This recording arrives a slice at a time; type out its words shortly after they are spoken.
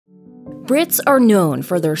Brits are known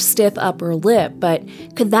for their stiff upper lip, but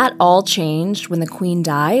could that all change when the Queen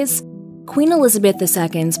dies? Queen Elizabeth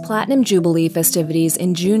II's Platinum Jubilee festivities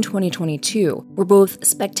in June 2022 were both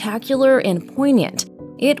spectacular and poignant.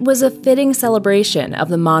 It was a fitting celebration of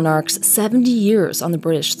the monarch's 70 years on the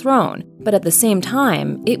British throne, but at the same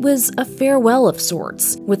time, it was a farewell of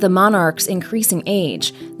sorts. With the monarch's increasing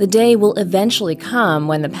age, the day will eventually come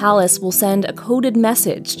when the palace will send a coded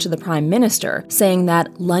message to the Prime Minister saying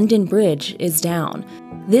that London Bridge is down.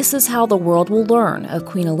 This is how the world will learn of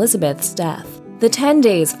Queen Elizabeth's death. The 10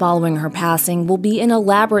 days following her passing will be an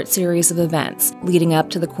elaborate series of events leading up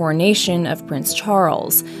to the coronation of Prince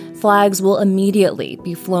Charles. Flags will immediately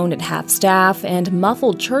be flown at half-staff and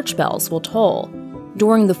muffled church bells will toll.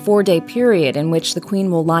 During the 4-day period in which the Queen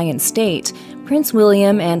will lie in state, Prince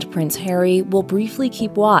William and Prince Harry will briefly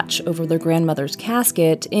keep watch over their grandmother's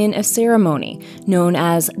casket in a ceremony known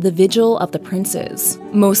as the Vigil of the Princes.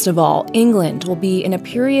 Most of all, England will be in a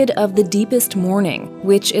period of the deepest mourning,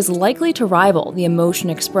 which is likely to rival the emotion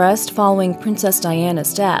expressed following Princess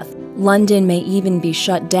Diana's death. London may even be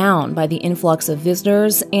shut down by the influx of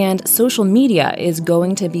visitors, and social media is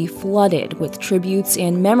going to be flooded with tributes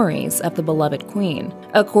and memories of the beloved Queen.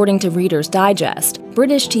 According to Reader's Digest,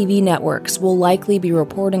 British TV networks will likely be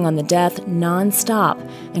reporting on the death non-stop,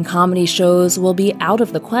 and comedy shows will be out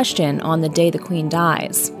of the question on the day the Queen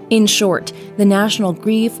dies. In short, the national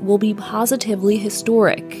grief will be positively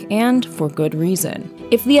historic, and for good reason.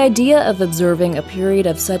 If the idea of observing a period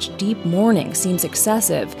of such deep mourning seems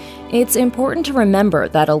excessive, it's important to remember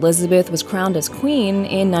that Elizabeth was crowned as queen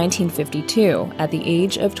in 1952 at the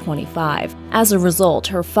age of 25. As a result,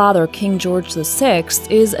 her father, King George VI,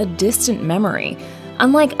 is a distant memory.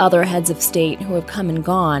 Unlike other heads of state who have come and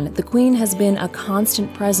gone, the Queen has been a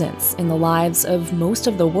constant presence in the lives of most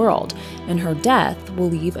of the world, and her death will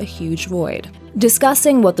leave a huge void.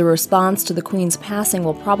 Discussing what the response to the Queen's passing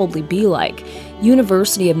will probably be like,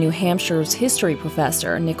 University of New Hampshire's history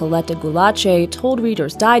professor Nicoletta Gulace told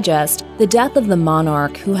Reader's Digest, "The death of the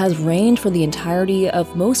monarch who has reigned for the entirety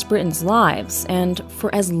of most Britons' lives, and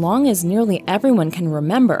for as long as nearly everyone can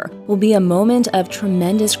remember, will be a moment of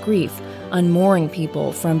tremendous grief, unmooring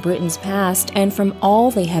people from Britain's past and from all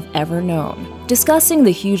they have ever known." Discussing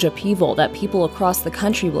the huge upheaval that people across the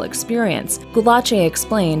country will experience, Gulace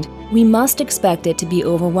explained, "We must expect it to be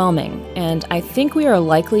overwhelming, and I think we are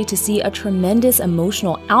likely to see a tremendous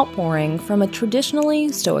emotional outpouring from a traditionally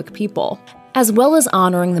stoic people." As well as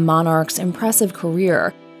honoring the monarch's impressive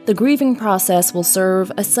career, the grieving process will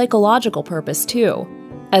serve a psychological purpose too.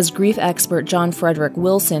 As grief expert John Frederick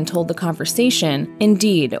Wilson told The Conversation,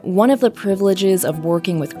 indeed, one of the privileges of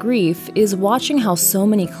working with grief is watching how so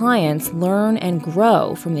many clients learn and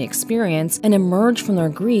grow from the experience and emerge from their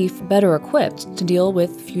grief better equipped to deal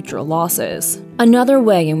with future losses. Another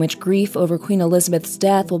way in which grief over Queen Elizabeth's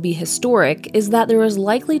death will be historic is that there is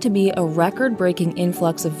likely to be a record-breaking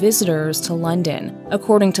influx of visitors to London.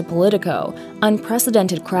 According to Politico,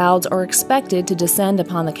 unprecedented crowds are expected to descend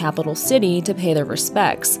upon the capital city to pay their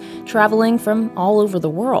respects, traveling from all over the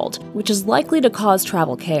world, which is likely to cause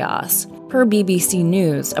travel chaos. Per BBC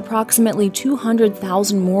News, approximately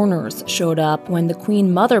 200,000 mourners showed up when the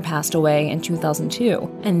Queen Mother passed away in 2002,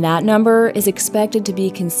 and that number is expected to be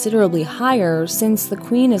considerably higher since the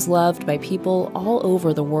Queen is loved by people all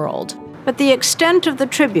over the world. But the extent of the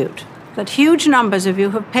tribute that huge numbers of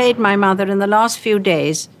you have paid my mother in the last few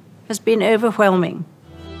days has been overwhelming.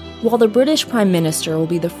 While the British Prime Minister will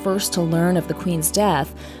be the first to learn of the Queen's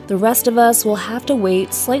death, the rest of us will have to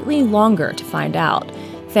wait slightly longer to find out.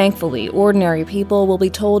 Thankfully, ordinary people will be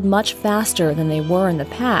told much faster than they were in the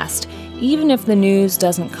past, even if the news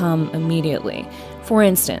doesn't come immediately. For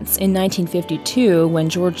instance, in 1952, when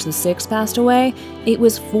George VI passed away, it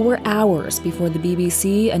was 4 hours before the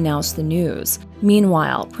BBC announced the news.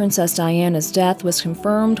 Meanwhile, Princess Diana's death was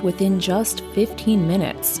confirmed within just 15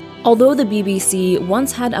 minutes. Although the BBC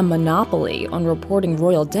once had a monopoly on reporting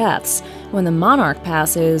royal deaths, when the monarch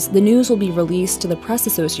passes, the news will be released to the Press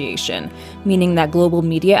Association, meaning that global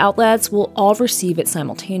media outlets will all receive it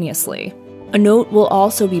simultaneously. A note will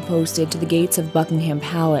also be posted to the gates of Buckingham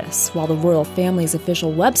Palace, while the royal family's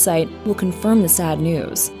official website will confirm the sad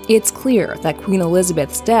news. It's clear that Queen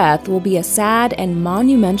Elizabeth's death will be a sad and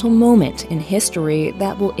monumental moment in history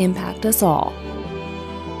that will impact us all.